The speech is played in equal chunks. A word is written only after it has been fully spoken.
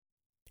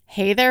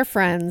Hey there,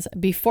 friends.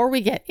 Before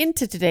we get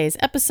into today's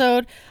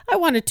episode, I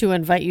wanted to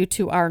invite you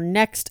to our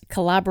next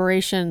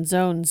Collaboration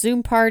Zone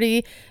Zoom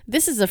party.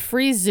 This is a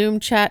free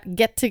Zoom chat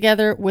get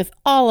together with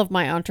all of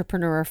my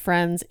entrepreneur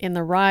friends in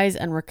the Rise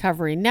and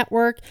Recovery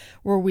Network,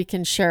 where we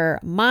can share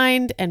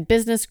mind and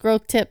business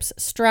growth tips,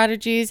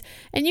 strategies,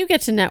 and you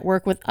get to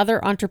network with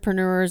other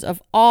entrepreneurs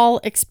of all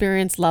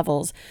experience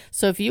levels.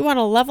 So if you want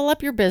to level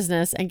up your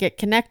business and get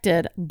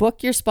connected,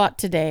 book your spot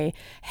today.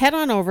 Head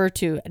on over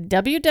to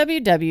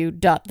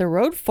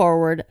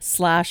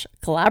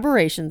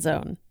www.theroadforward.com/collaboration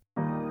zone.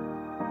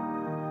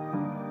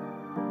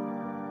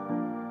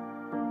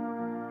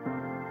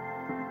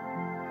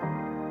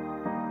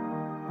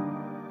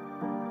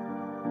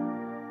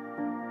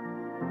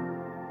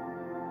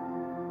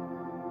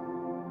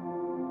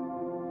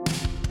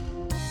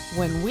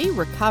 When we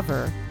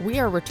recover, we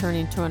are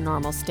returning to a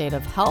normal state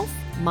of health,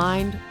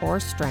 mind,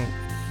 or strength.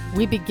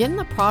 We begin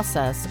the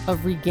process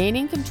of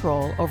regaining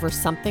control over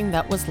something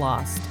that was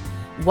lost.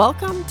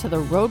 Welcome to the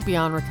Road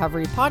Beyond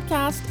Recovery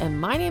podcast,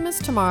 and my name is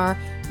Tamar,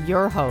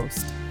 your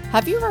host.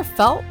 Have you ever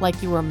felt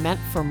like you were meant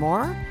for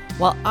more?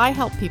 Well, I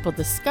help people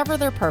discover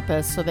their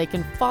purpose so they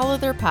can follow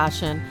their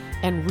passion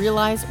and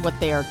realize what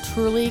they are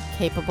truly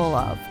capable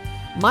of.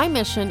 My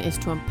mission is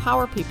to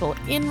empower people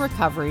in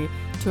recovery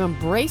to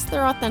embrace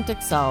their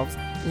authentic selves,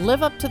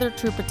 live up to their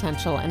true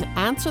potential, and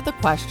answer the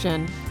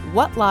question,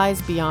 what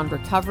lies beyond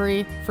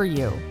recovery for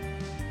you?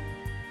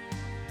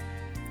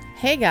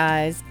 Hey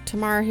guys,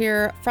 Tamar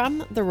here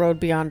from the Road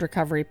Beyond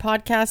Recovery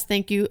podcast.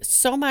 Thank you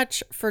so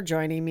much for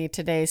joining me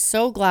today.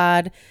 So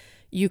glad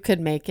you could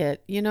make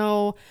it. You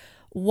know,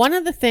 one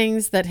of the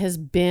things that has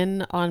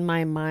been on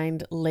my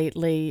mind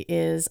lately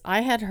is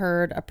I had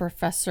heard a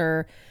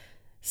professor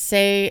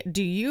say,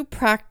 do you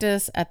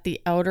practice at the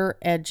outer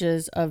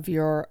edges of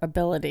your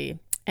ability?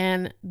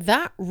 And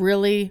that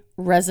really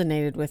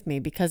resonated with me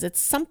because it's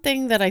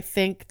something that I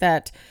think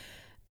that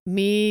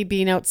me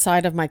being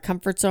outside of my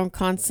comfort zone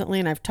constantly,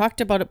 and I've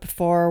talked about it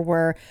before,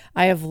 where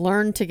I have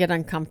learned to get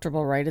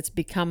uncomfortable, right? It's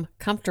become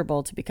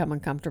comfortable to become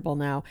uncomfortable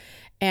now.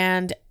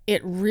 And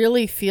it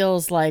really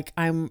feels like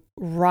I'm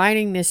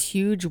riding this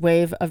huge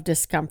wave of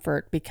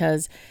discomfort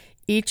because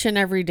each and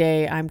every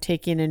day I'm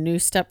taking a new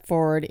step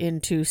forward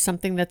into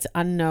something that's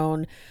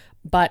unknown.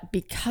 But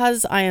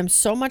because I am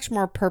so much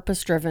more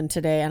purpose-driven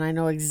today and I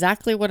know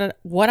exactly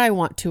what I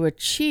want to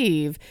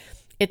achieve,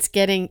 it's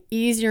getting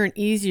easier and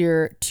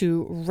easier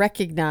to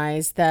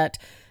recognize that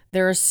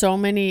there are so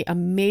many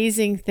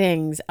amazing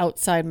things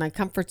outside my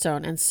comfort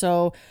zone. And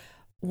so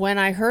when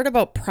I heard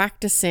about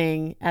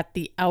practicing at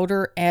the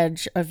outer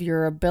edge of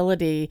your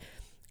ability,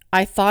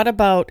 I thought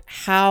about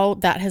how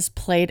that has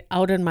played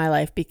out in my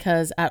life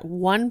because at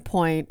one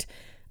point,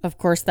 of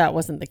course, that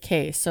wasn't the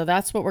case. So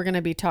that's what we're going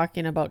to be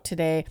talking about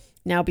today.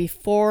 Now,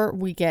 before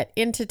we get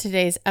into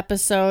today's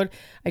episode,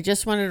 I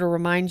just wanted to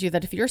remind you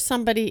that if you're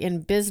somebody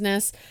in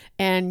business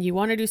and you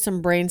want to do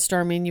some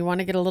brainstorming, you want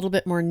to get a little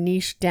bit more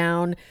niche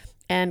down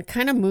and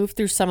kind of move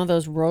through some of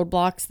those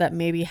roadblocks that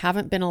maybe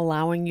haven't been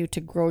allowing you to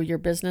grow your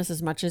business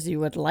as much as you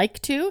would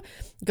like to,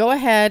 go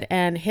ahead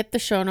and hit the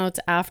show notes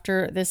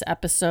after this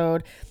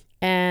episode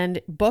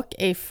and book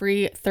a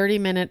free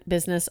 30-minute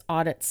business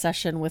audit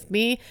session with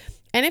me.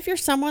 And if you're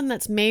someone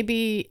that's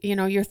maybe,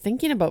 you're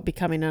thinking about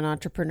becoming an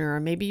entrepreneur,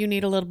 maybe you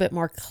need a little bit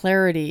more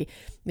clarity,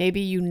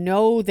 maybe you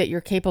know that you're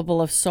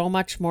capable of so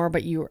much more,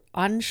 but you're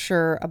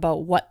unsure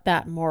about what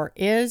that more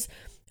is,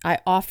 I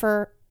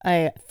offer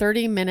a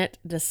 30-minute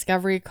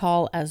discovery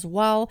call as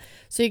well.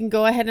 So you can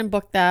go ahead and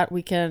book that.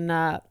 We can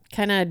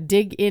kind of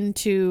dig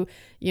into,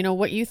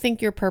 what you think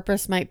your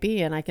purpose might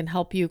be. And I can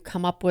help you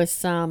come up with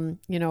some,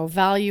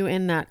 value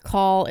in that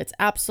call. It's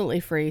absolutely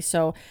free.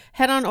 So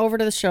head on over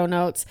to the show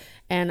notes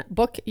and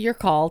book your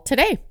call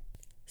today.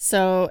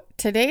 So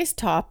today's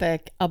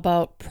topic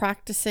about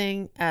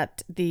practicing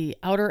at the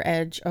outer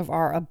edge of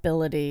our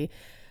ability,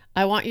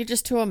 I want you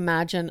just to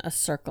imagine a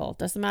circle.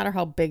 Doesn't matter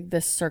how big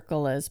this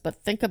circle is, but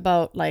think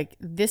about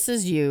this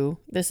is you.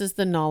 This is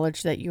the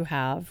knowledge that you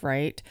have,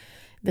 right?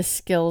 The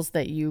skills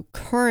that you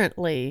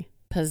currently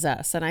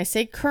possess. And I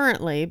say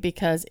currently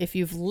because if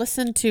you've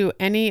listened to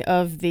any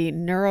of the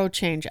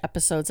NeuroChange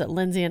episodes that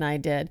Lindsay and I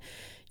did,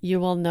 you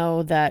will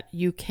know that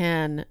you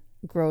can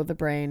grow the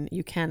brain,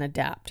 you can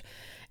adapt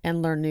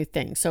and learn new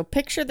things. So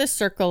picture this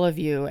circle of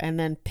you and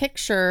then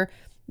picture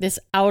this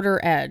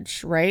outer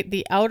edge, right?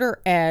 The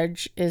outer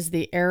edge is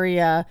the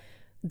area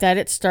that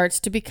it starts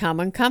to become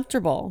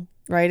uncomfortable,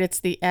 right? It's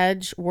the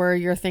edge where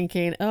you're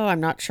thinking, oh, I'm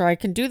not sure I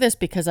can do this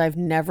because I've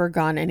never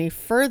gone any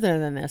further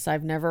than this.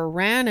 I've never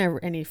ran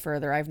any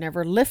further. I've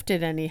never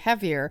lifted any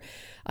heavier.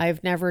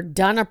 I've never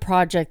done a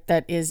project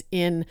that is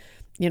in,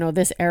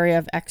 this area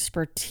of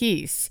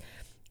expertise.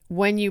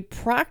 When you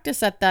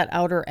practice at that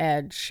outer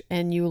edge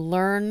and you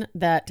learn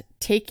that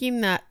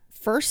taking that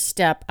first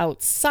step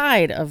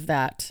outside of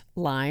that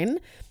line,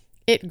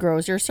 it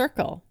grows your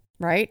circle,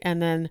 right?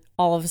 And then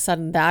all of a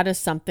sudden that is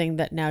something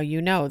that now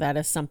that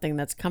is something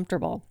that's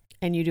comfortable,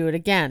 and you do it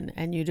again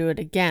and you do it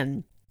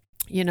again.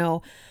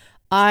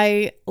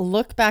 I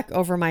look back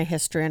over my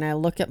history and I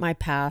look at my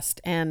past,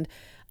 and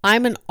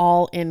I'm an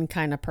all-in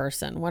kind of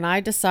person. When I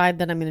decide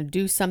that I'm going to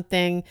do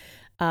something,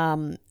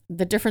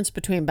 the difference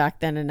between back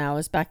then and now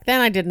is back then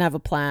I didn't have a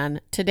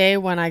plan. Today,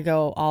 when I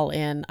go all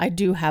in, I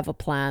do have a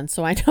plan.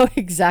 So I know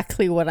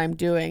exactly what I'm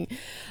doing.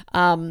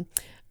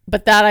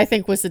 But that I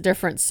think was the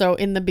difference. So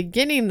in the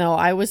beginning, though,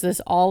 I was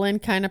this all in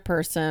kind of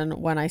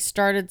person. When I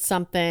started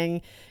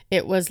something,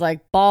 it was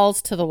like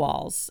balls to the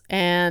walls.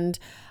 And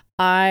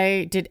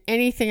I did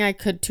anything I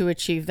could to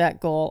achieve that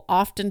goal.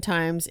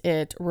 Oftentimes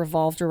it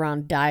revolved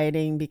around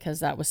dieting because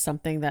that was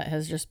something that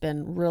has just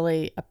been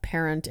really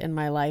apparent in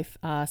my life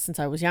since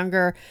I was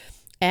younger.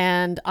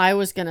 And I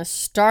was going to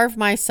starve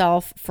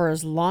myself for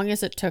as long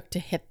as it took to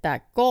hit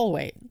that goal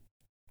weight.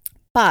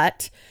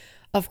 But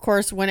of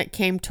course, when it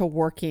came to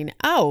working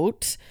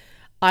out,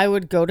 I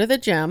would go to the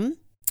gym,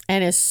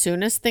 and as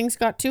soon as things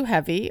got too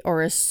heavy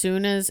or as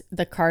soon as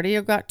the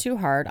cardio got too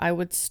hard, I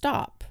would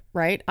stop,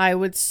 right? I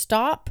would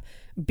stop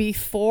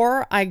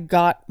before I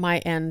got my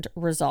end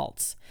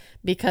results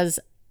because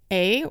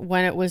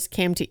when it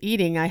came to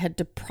eating, I had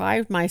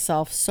deprived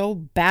myself so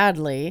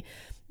badly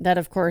that,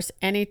 of course,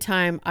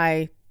 anytime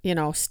I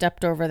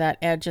stepped over that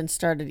edge and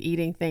started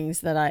eating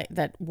things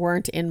that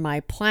weren't in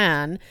my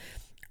plan,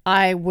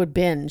 I would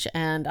binge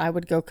and I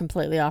would go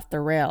completely off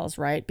the rails,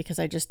 right? Because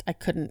I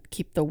couldn't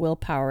keep the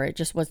willpower. It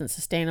just wasn't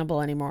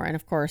sustainable anymore. And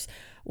of course,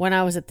 when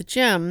I was at the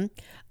gym,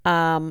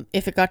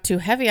 if it got too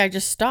heavy, I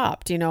just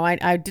stopped.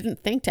 I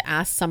didn't think to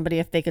ask somebody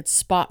if they could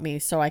spot me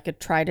so I could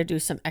try to do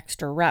some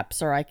extra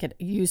reps or I could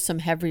use some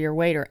heavier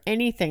weight or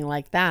anything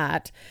like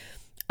that.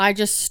 I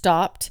just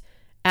stopped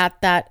at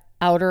that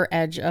outer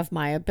edge of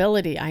my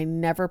ability. I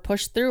never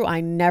pushed through. I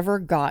never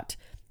got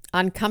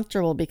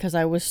uncomfortable because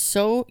I was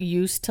so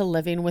used to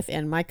living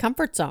within my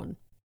comfort zone.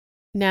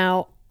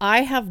 Now,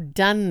 I have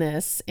done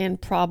this in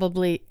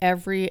probably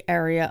every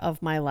area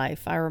of my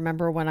life. I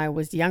remember when I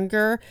was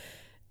younger,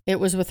 it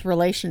was with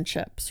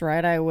relationships,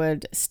 right? I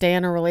would stay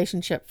in a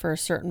relationship for a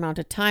certain amount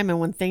of time, and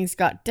when things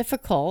got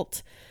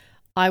difficult,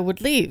 I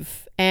would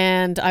leave.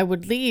 And I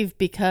would leave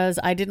because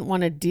I didn't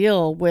want to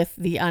deal with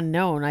the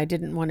unknown. I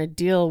didn't want to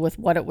deal with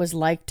what it was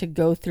like to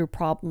go through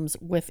problems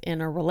within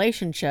a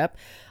relationship.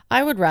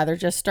 I would rather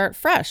just start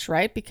fresh,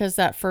 right? Because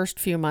that first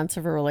few months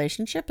of a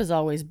relationship is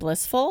always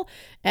blissful.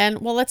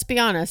 And well, let's be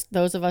honest,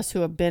 those of us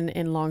who have been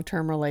in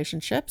long-term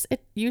relationships,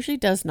 it usually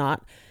does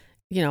not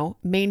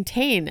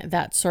maintain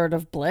that sort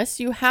of bliss.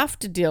 You have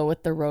to deal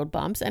with the road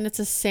bumps, and it's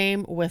the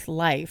same with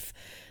life.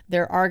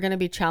 There are going to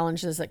be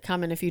challenges that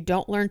come, and if you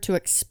don't learn to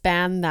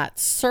expand that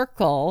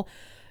circle,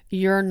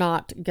 you're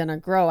not going to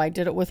grow. I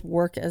did it with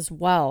work as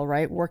well,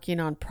 right? Working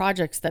on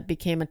projects that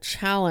became a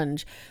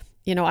challenge.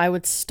 I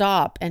would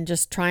stop and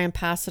just try and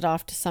pass it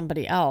off to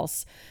somebody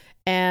else.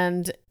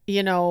 And,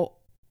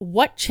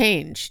 what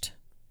changed,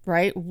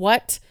 right?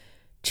 What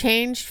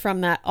changed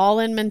from that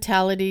all-in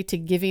mentality to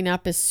giving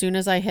up as soon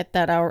as I hit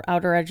that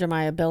outer edge of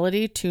my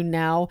ability to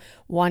now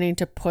wanting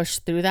to push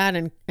through that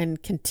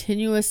and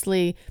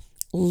continuously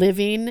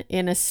living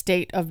in a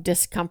state of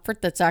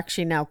discomfort that's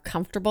actually now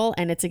comfortable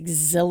and it's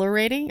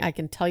exhilarating. I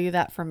can tell you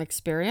that from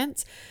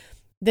experience.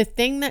 The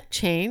thing that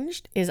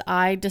changed is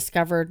I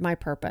discovered my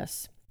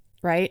purpose,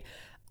 right?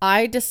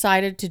 I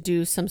decided to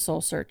do some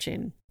soul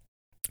searching.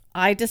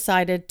 I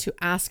decided to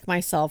ask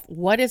myself,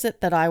 what is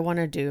it that I want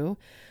to do?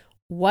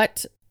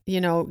 What,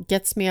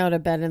 gets me out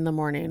of bed in the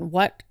morning?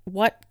 What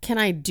can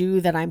I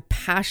do that I'm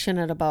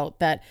passionate about,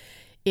 that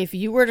if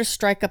you were to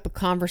strike up a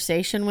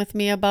conversation with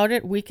me about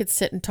it, we could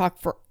sit and talk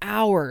for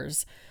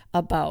hours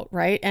about,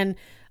 right? And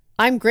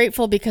I'm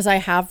grateful because I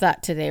have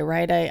that today,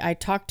 right? I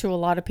talk to a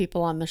lot of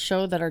people on the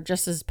show that are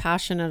just as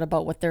passionate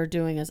about what they're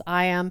doing as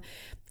I am.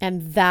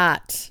 And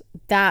that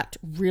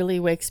really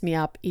wakes me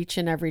up each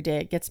and every day.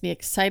 It gets me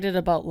excited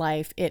about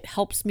life. It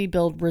helps me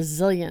build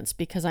resilience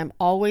because I'm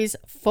always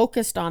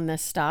focused on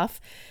this stuff.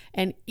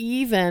 And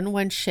even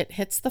when shit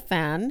hits the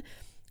fan,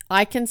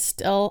 I can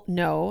still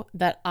know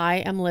that I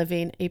am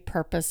living a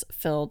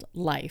purpose-filled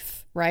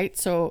life, right?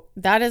 So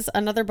that is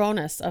another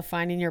bonus of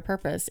finding your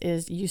purpose,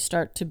 is you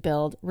start to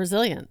build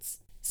resilience.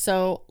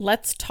 So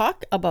let's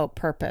talk about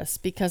purpose,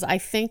 because I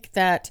think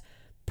that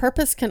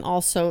purpose can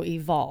also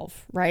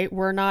evolve, right?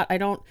 I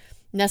don't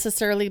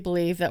necessarily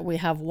believe that we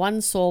have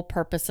one sole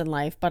purpose in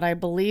life, but I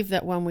believe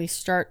that when we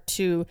start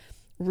to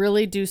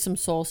really do some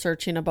soul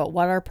searching about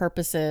what our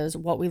purpose is,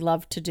 what we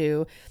love to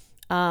do,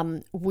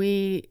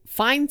 we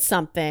find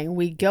something,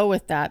 we go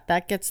with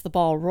that gets the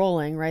ball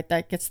rolling, right?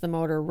 That gets the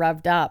motor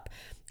revved up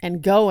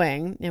and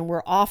going, and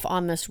we're off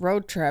on this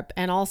road trip.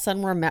 And all of a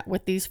sudden we're met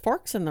with these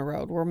forks in the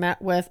road. We're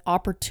met with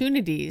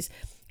opportunities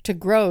to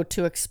grow,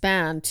 to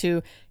expand,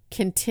 to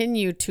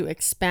continue to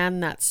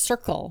expand that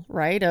circle,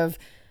 right? Of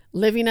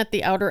living at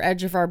the outer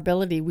edge of our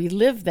ability. We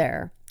live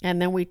there,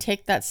 and then we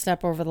take that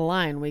step over the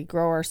line. We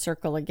grow our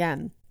circle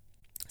again.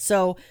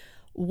 So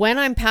when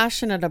I'm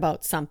passionate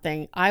about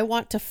something, I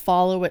want to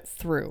follow it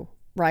through,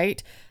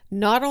 right?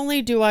 Not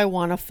only do I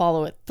want to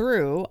follow it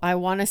through, I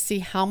want to see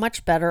how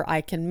much better I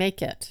can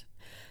make it.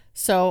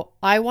 So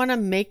I want to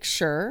make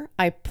sure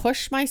I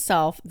push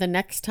myself the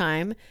next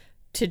time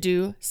to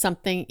do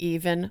something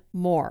even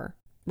more,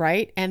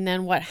 right? And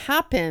then what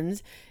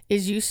happens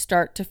is you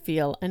start to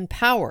feel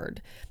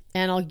empowered.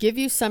 And I'll give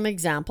you some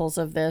examples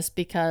of this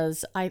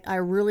because I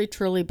really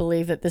truly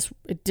believe that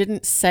it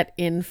didn't set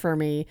in for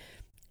me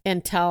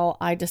until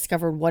I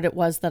discovered what it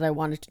was that I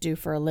wanted to do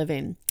for a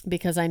living,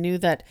 because I knew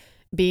that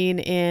being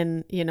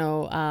in,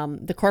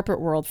 the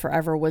corporate world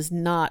forever was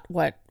not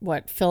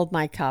what filled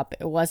my cup.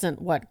 It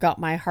wasn't what got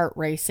my heart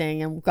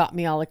racing and got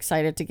me all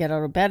excited to get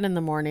out of bed in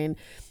the morning.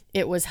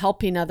 It was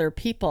helping other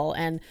people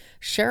and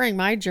sharing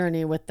my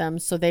journey with them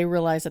so they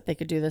realized that they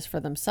could do this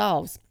for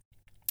themselves.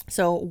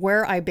 So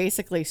where I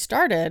basically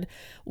started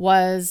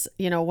was,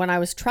 when I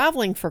was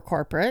traveling for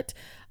corporate,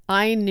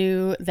 I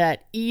knew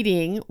that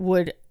eating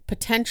would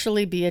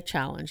potentially be a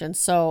challenge. And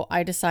so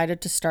I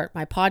decided to start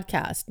my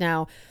podcast.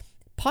 Now,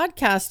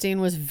 podcasting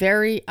was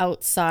very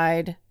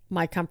outside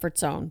my comfort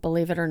zone,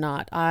 believe it or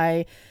not.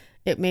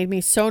 It made me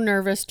so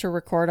nervous to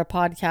record a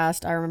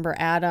podcast. I remember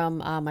Adam,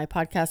 my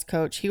podcast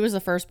coach, he was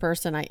the first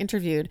person I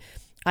interviewed.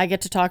 I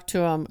get to talk to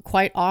him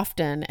quite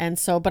often. And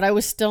so, but I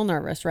was still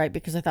nervous, right?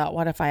 Because I thought,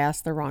 what if I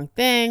ask the wrong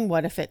thing?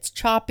 What if it's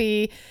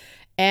choppy?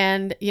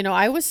 And,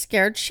 I was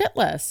scared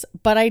shitless,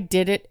 but I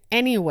did it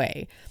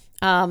anyway.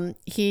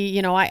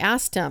 I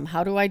asked him,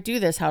 how do I do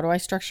this? How do I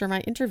structure my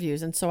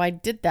interviews? And so I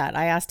did that.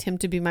 I asked him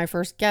to be my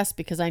first guest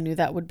because I knew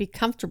that would be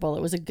comfortable.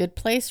 It was a good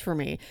place for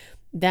me.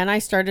 Then I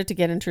started to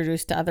get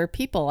introduced to other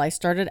people. I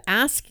started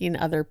asking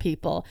other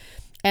people,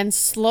 and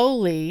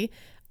slowly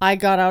I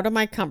got out of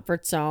my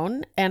comfort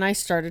zone and I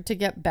started to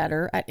get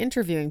better at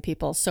interviewing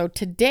people. So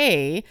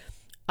today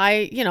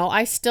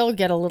I still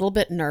get a little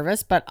bit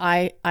nervous, but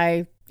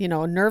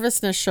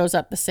nervousness shows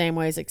up the same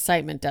way as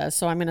excitement does.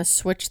 So I'm going to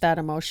switch that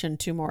emotion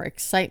to more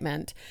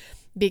excitement,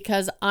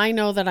 because I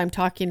know that I'm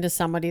talking to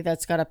somebody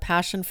that's got a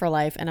passion for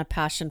life and a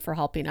passion for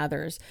helping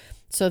others.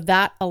 So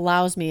that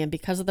allows me, and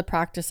because of the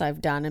practice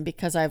I've done, and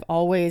because I've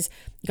always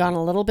gone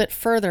a little bit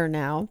further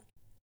now,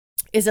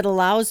 is it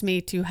allows me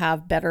to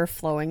have better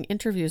flowing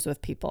interviews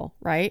with people,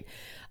 right?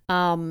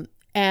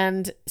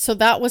 And so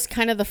that was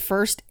kind of the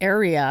first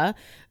area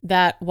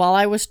that while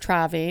I was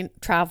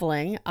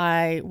traveling,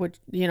 I would,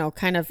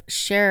 kind of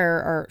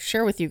share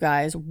with you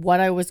guys what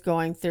I was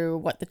going through,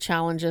 what the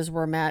challenges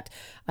were met.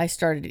 I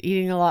started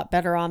eating a lot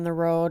better on the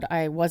road.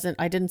 I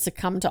didn't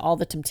succumb to all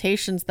the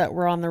temptations that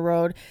were on the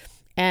road,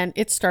 and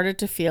it started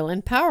to feel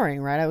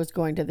empowering, right? I was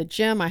going to the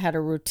gym. I had a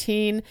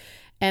routine.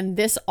 And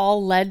this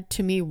all led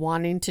to me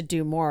wanting to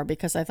do more,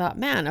 because I thought,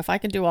 man, if I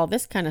can do all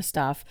this kind of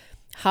stuff,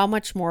 how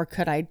much more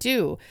could I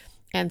do?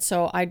 And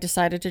so I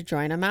decided to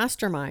join a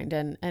mastermind.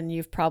 And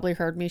you've probably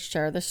heard me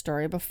share this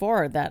story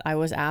before, that I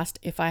was asked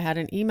if I had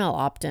an email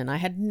opt-in. I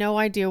had no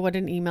idea what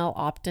an email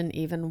opt-in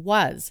even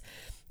was.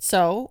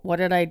 So what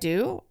did I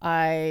do?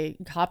 I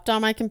hopped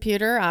on my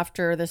computer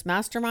after this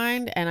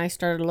mastermind and I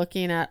started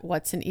looking at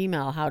what's an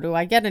email. How do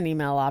I get an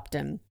email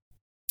opt-in?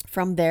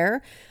 From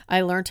there,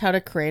 I learned how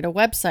to create a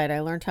website. I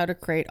learned how to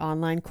create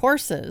online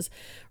courses,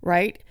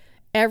 right?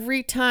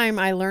 Every time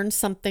I learned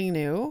something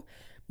new,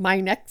 my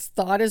next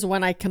thought is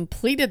when I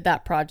completed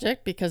that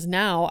project, because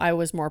now I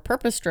was more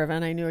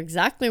purpose-driven. I knew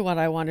exactly what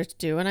I wanted to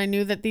do, and I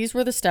knew that these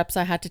were the steps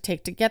I had to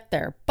take to get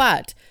there.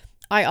 But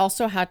I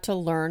also had to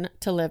learn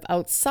to live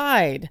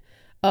outside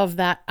of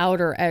that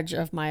outer edge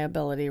of my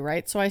ability,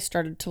 right? So I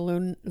started to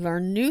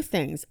learn new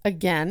things.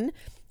 Again,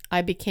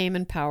 I became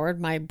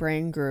empowered, my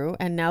brain grew,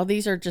 and now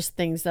these are just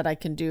things that I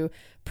can do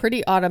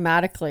pretty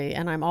automatically,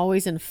 and I'm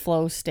always in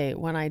flow state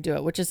when I do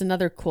it, which is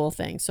another cool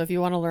thing. So if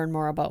you want to learn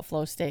more about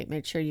flow state,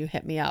 make sure you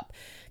hit me up,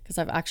 because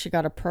I've actually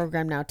got a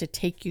program now to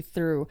take you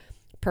through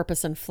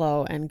purpose and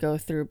flow and go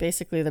through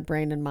basically the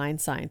brain and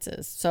mind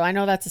sciences. So I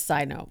know that's a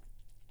side note.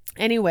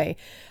 Anyway,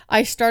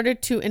 I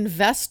started to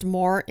invest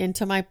more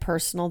into my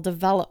personal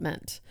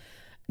development.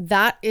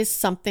 That is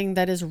something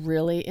that is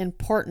really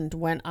important.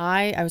 When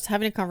I was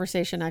having a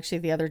conversation actually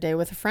the other day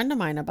with a friend of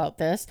mine about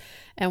this,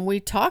 and we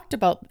talked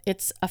about,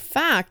 it's a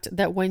fact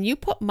that when you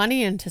put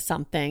money into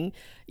something,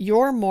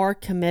 you're more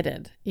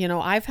committed.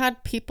 I've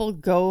had people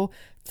go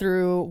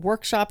through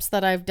workshops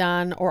that I've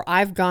done, or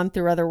I've gone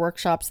through other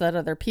workshops that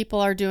other people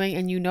are doing,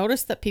 and you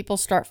notice that people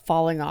start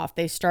falling off.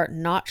 They start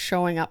not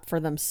showing up for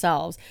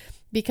themselves,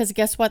 because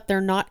guess what?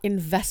 They're not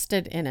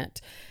invested in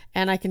it.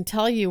 And I can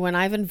tell you, when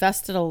I've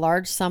invested a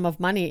large sum of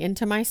money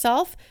into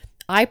myself,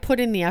 I put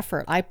in the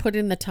effort, I put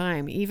in the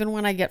time. Even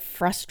when I get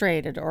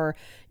frustrated or,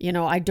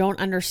 I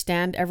don't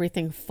understand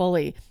everything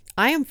fully,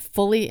 I am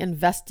fully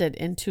invested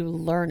into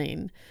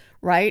learning,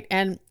 right?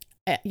 And,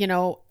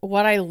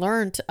 what I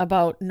learned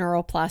about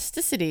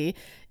neuroplasticity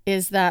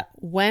is that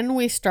when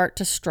we start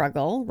to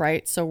struggle,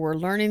 right? So we're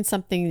learning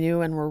something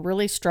new and we're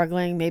really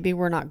struggling. Maybe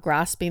we're not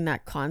grasping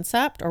that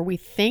concept, or we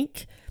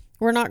think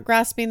we're not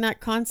grasping that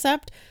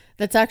concept.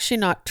 That's actually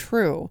not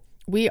true.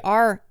 We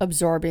are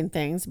absorbing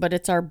things, but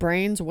it's our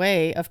brain's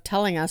way of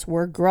telling us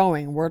we're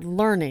growing, we're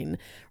learning,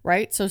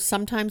 right? So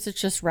sometimes it's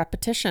just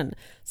repetition.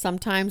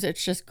 Sometimes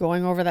it's just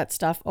going over that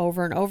stuff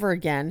over and over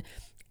again.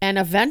 And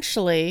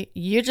eventually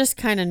you just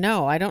kind of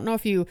know. I don't know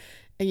if you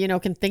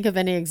can think of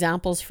any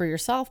examples for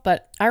yourself,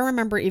 but I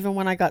remember even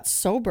when I got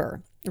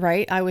sober,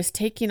 right? I was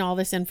taking all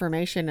this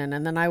information in,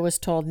 and then I was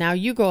told, now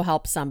you go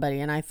help somebody.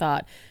 And I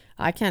thought,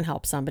 I can't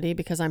help somebody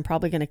because I'm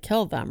probably going to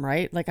kill them,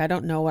 right? Like, I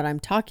don't know what I'm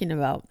talking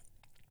about.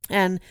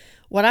 And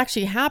what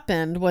actually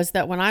happened was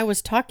that when I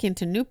was talking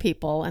to new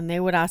people and they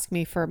would ask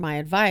me for my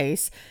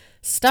advice,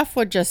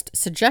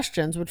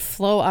 suggestions would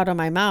flow out of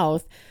my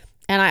mouth.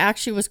 And I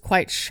actually was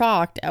quite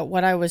shocked at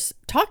what I was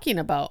talking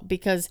about,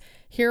 because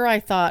here I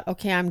thought,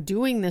 okay, I'm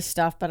doing this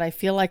stuff, but I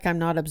feel like I'm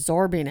not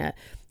absorbing it.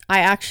 I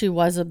actually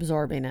was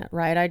absorbing it,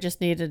 right? I just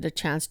needed a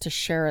chance to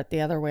share it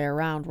the other way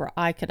around where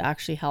I could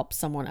actually help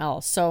someone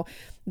else. So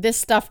this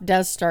stuff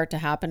does start to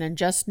happen. And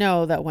just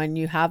know that when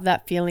you have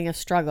that feeling of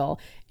struggle,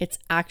 it's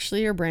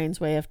actually your brain's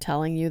way of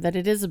telling you that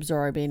it is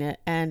absorbing it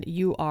and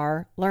you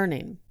are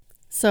learning.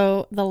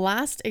 So the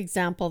last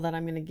example that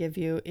I'm going to give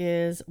you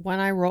is when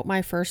I wrote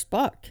my first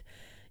book.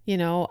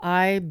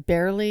 I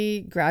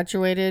barely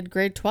graduated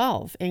grade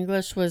 12.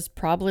 English was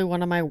probably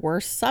one of my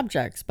worst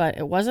subjects, but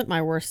it wasn't my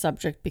worst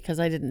subject because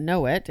I didn't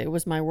know it. It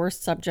was my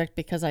worst subject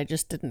because I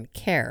just didn't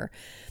care.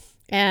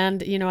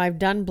 And, I've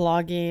done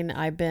blogging.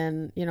 I've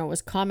been, it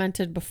was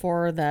commented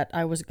before that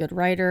I was a good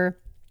writer.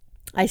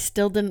 I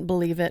still didn't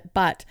believe it,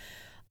 but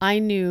I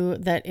knew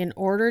that in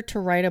order to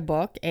write a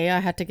book, I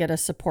had to get a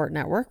support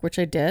network, which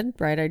I did,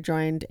 right? I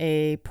joined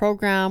a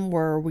program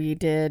where we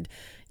did,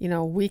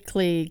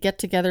 weekly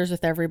get-togethers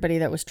with everybody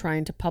that was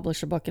trying to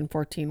publish a book in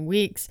 14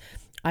 weeks.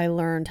 I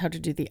learned how to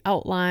do the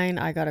outline.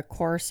 I got a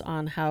course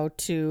on how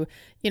to,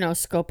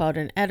 scope out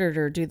an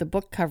editor, do the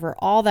book cover,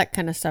 all that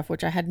kind of stuff,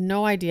 which I had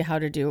no idea how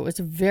to do. It was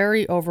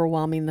very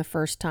overwhelming the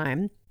first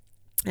time.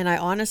 And I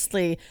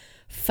honestly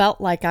felt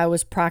like I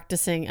was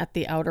practicing at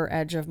the outer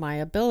edge of my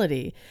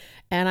ability.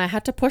 And I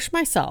had to push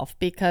myself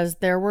because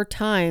there were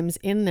times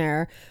in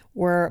there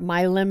where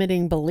my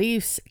limiting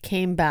beliefs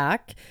came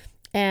back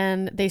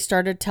and they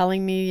started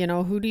telling me,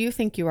 who do you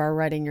think you are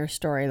writing your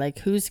story? Like,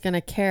 who's going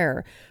to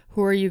care?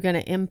 Who are you going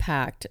to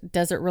impact?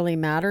 Does it really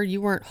matter?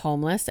 You weren't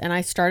homeless. And I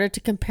started to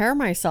compare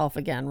myself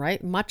again,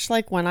 right? Much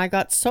like when I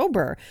got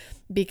sober,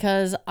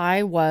 because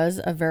I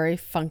was a very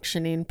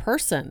functioning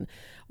person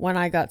when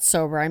I got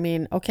sober. I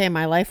mean, okay,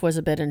 my life was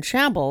a bit in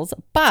shambles,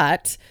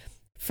 but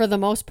for the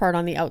most part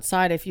on the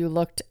outside, if you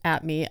looked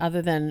at me,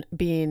 other than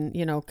being,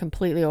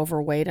 completely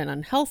overweight and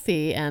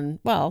unhealthy and,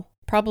 well,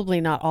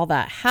 probably not all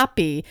that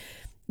happy,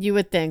 you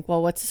would think,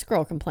 well, what's this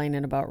girl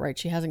complaining about, right?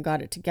 She hasn't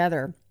got it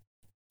together.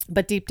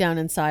 But deep down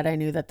inside, I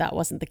knew that that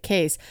wasn't the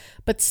case.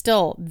 But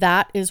still,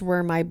 that is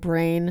where my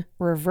brain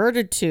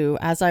reverted to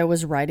as I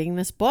was writing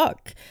this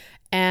book.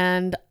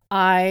 And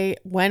I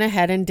went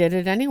ahead and did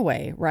it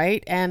anyway,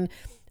 right? And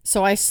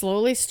so I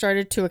slowly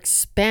started to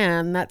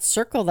expand that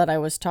circle that I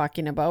was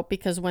talking about,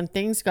 because when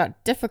things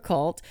got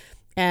difficult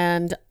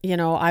and,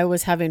 I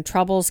was having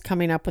troubles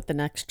coming up with the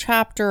next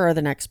chapter or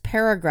the next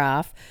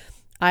paragraph,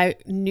 I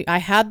knew I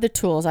had the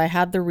tools, I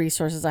had the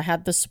resources, I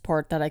had the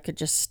support that I could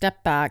just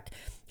step back.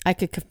 I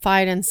could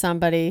confide in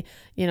somebody,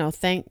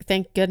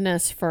 thank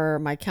goodness for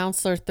my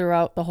counselor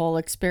throughout the whole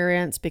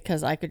experience,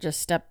 because I could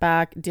just step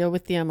back, deal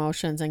with the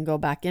emotions and go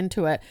back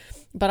into it.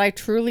 But I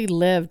truly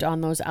lived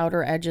on those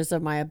outer edges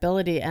of my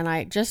ability. And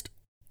I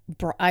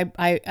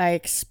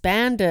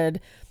expanded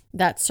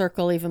that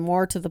circle even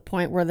more, to the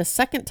point where the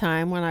second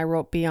time when I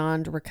wrote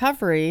Beyond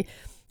Recovery,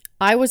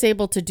 I was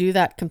able to do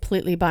that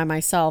completely by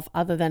myself,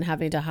 other than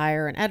having to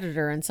hire an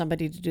editor and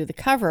somebody to do the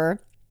cover.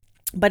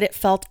 But it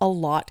felt a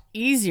lot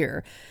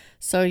easier.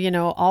 So,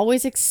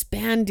 always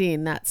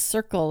expanding that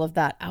circle of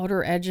that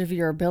outer edge of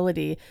your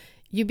ability,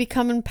 you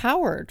become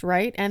empowered,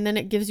 right? And then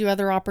it gives you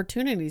other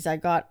opportunities. I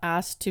got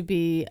asked to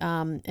be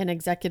an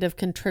executive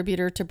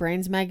contributor to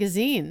Brains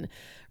Magazine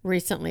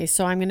recently.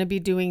 So I'm going to be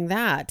doing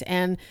that.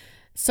 And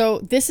so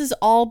this is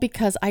all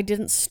because I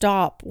didn't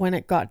stop when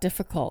it got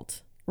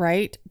difficult,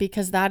 right?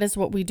 Because that is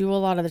what we do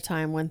a lot of the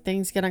time. When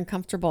things get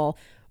uncomfortable,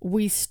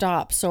 we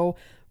stop. So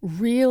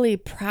really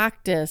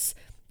practice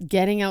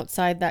getting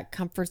outside that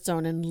comfort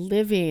zone and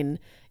living,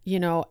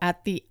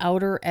 at the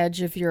outer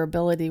edge of your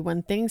ability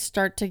when things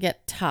start to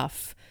get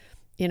tough.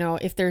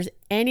 If there's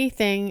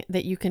anything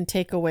that you can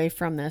take away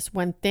from this,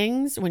 when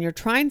you're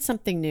trying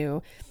something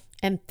new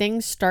and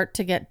things start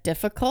to get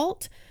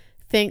difficult,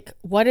 think,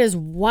 what is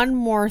one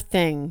more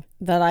thing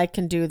that I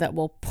can do that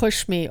will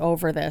push me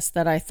over this,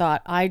 that I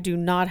thought I do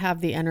not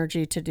have the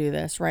energy to do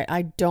this, right?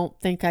 I don't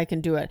think I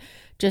can do it.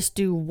 Just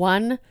do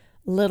one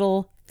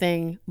little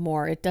thing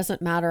more. It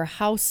doesn't matter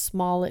how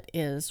small it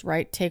is,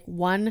 right? Take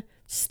one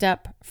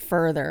step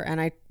further. And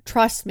I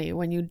trust me,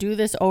 when you do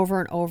this over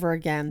and over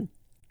again,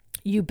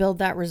 you build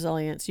that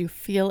resilience, you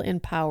feel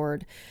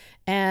empowered,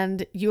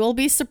 and you will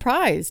be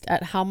surprised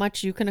at how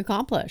much you can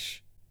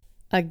accomplish.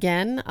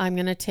 Again, I'm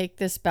going to take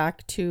this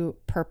back to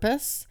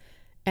purpose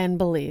and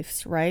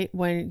beliefs, right?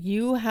 When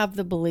you have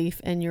the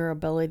belief in your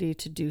ability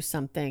to do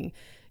something,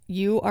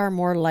 you are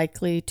more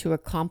likely to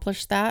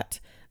accomplish that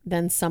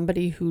than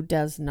somebody who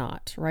does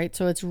not, right?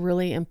 So it's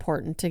really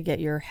important to get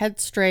your head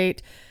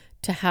straight,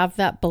 to have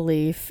that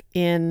belief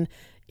in,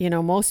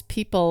 Most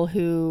people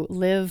who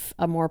live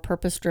a more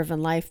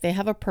purpose-driven life, they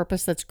have a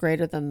purpose that's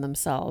greater than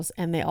themselves.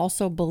 And they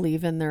also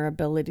believe in their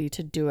ability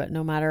to do it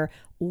no matter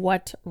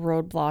what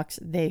roadblocks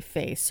they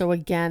face. So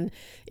again,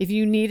 if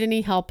you need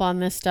any help on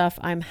this stuff,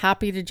 I'm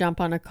happy to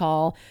jump on a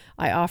call.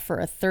 I offer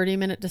a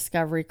 30-minute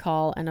discovery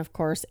call and of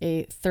course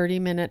a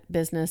 30-minute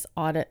business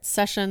audit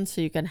session.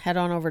 So you can head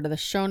on over to the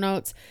show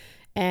notes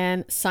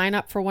and sign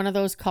up for one of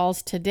those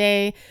calls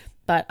today.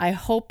 But I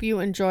hope you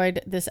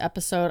enjoyed this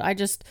episode.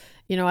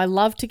 I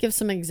love to give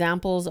some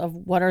examples of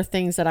what are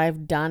things that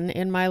I've done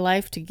in my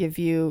life to give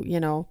you,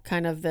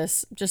 kind of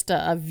this, just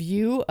a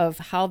view of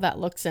how that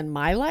looks in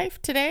my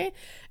life today.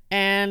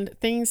 And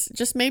things,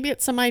 just maybe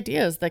it's some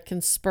ideas that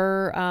can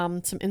spur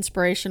some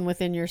inspiration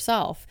within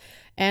yourself.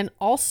 And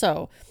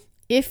also,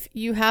 if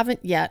you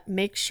haven't yet,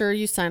 make sure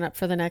you sign up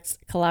for the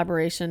next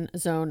Collaboration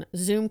Zone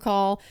Zoom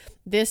call.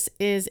 This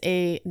is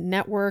a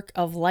network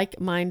of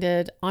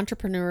like-minded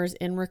entrepreneurs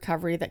in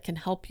recovery that can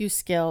help you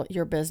scale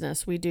your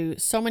business. We do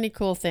so many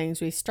cool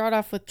things. We start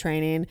off with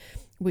training.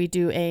 We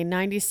do a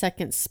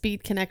 90-second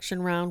speed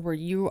connection round where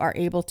you are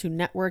able to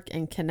network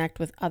and connect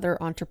with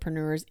other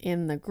entrepreneurs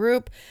in the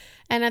group.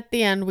 And at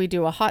the end, we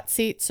do a hot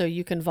seat so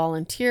you can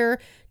volunteer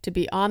to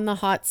be on the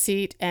hot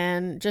seat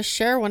and just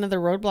share one of the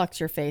roadblocks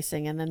you're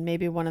facing. And then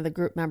maybe one of the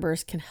group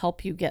members can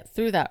help you get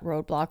through that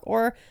roadblock,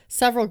 or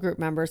several group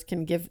members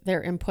can give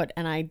their input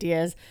and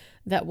ideas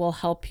that will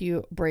help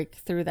you break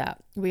through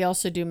that. We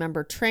also do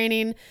member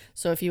training.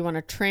 So if you want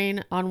to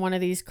train on one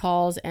of these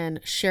calls and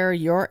share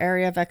your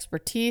area of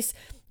expertise,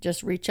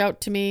 just reach out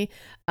to me.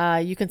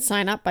 You can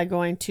sign up by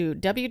going to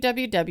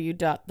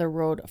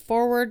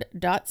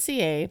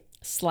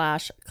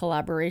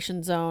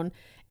www.theroadforward.ca/collaboration zone.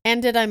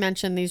 And did I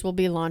mention these will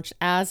be launched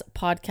as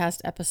podcast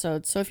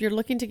episodes? So if you're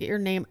looking to get your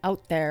name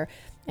out there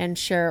and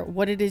share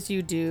what it is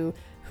you do,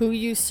 who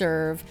you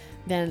serve,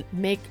 then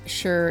make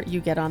sure you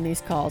get on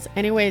these calls.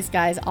 Anyways,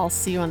 guys, I'll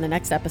see you on the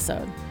next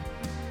episode.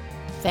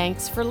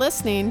 Thanks for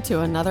listening to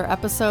another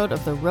episode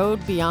of The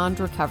Road Beyond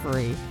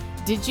Recovery.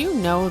 Did you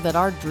know that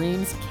our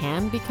dreams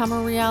can become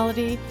a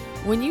reality?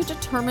 When you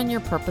determine your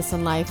purpose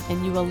in life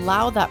and you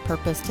allow that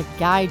purpose to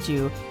guide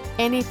you,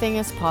 anything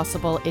is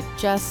possible. It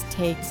just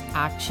takes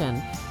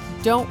action.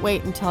 Don't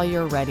wait until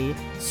you're ready.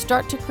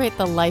 Start to create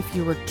the life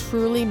you were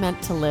truly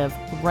meant to live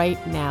right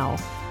now.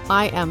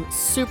 I am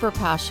super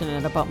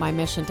passionate about my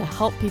mission to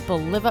help people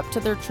live up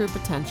to their true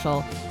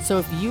potential. So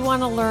if you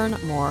want to learn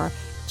more,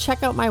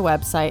 check out my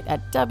website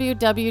at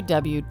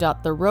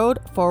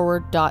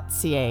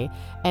www.theroadforward.ca.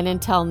 And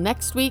until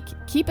next week,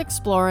 keep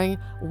exploring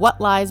what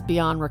lies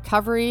beyond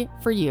recovery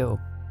for you.